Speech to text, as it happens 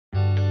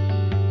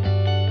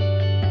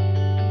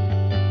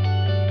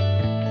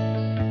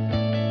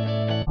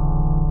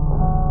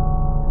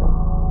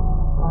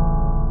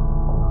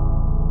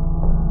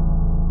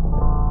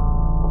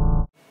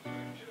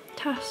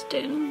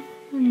testing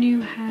a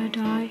new hair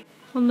dye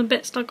on the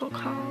bits that got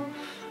cut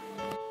off.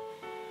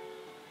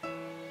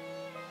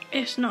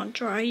 It's not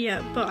dry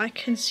yet, but I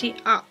can see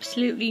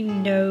absolutely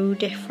no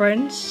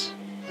difference.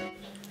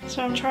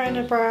 So I'm trying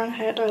a brown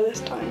hair dye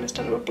this time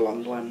instead of a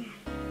blonde one.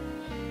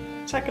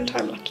 Second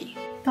time lucky.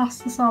 That's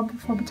the sample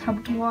from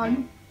attempt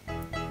 1.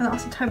 And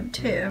that's attempt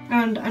 2.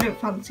 And I don't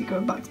fancy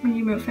going back to my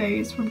emo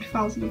phase from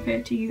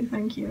 2013,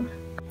 thank you.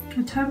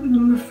 Attempt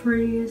number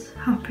 3 is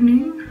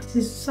happening. This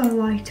is a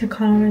lighter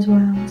colour as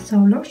well, so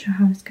I'm not sure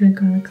how it's going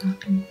to go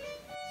exactly.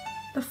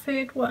 The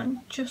third one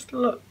just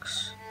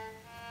looks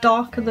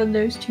darker than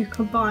those two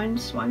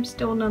combined, so I'm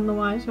still none the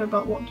wiser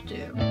about what to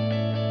do.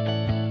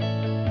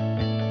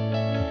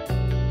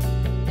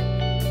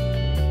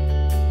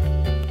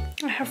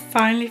 I have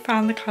finally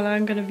found the colour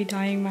I'm going to be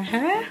dyeing my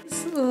hair.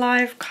 It's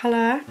live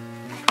colour,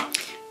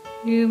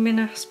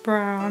 luminous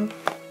brown.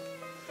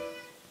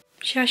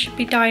 I should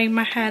be dyeing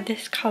my hair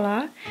this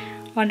colour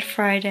on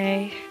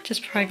Friday,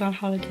 just before I go on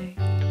holiday.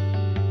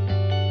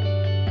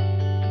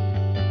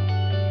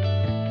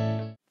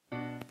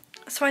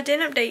 So I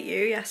didn't update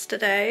you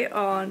yesterday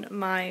on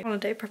my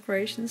holiday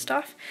preparation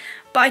stuff,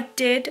 but I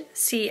did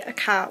see a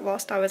cat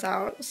whilst I was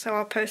out, so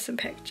I'll post some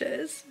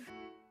pictures.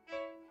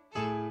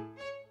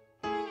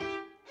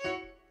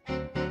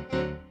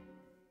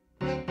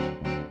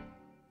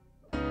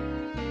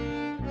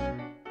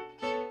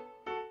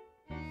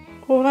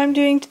 All I'm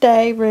doing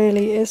today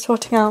really is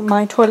sorting out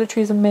my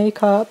toiletries and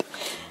makeup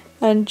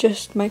and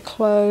just my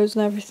clothes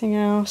and everything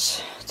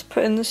else to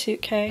put in the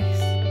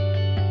suitcase.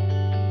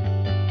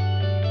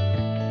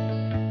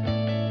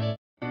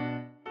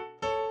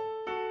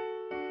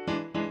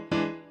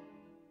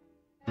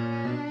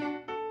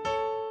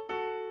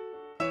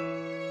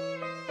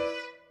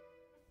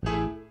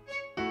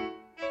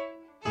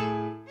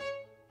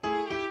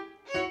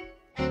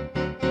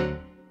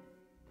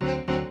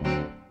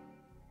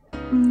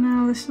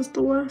 Now this is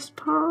the worst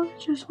part,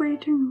 just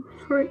waiting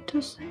for it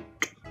to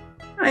sink.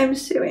 I'm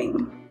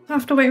suing.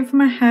 After waiting for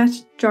my hair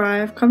to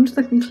dry, I've come to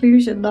the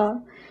conclusion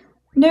that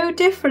no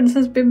difference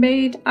has been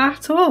made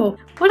at all.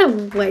 What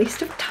a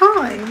waste of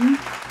time.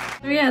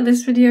 So yeah,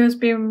 this video has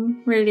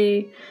been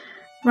really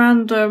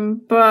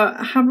random, but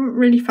I haven't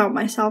really felt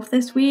myself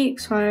this week,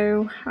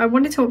 so I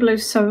wanted to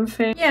upload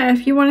something. Yeah,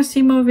 if you want to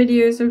see more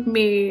videos of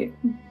me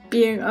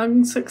being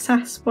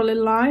unsuccessful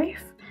in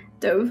life,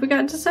 don't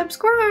forget to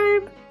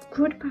subscribe.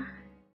 Goodbye.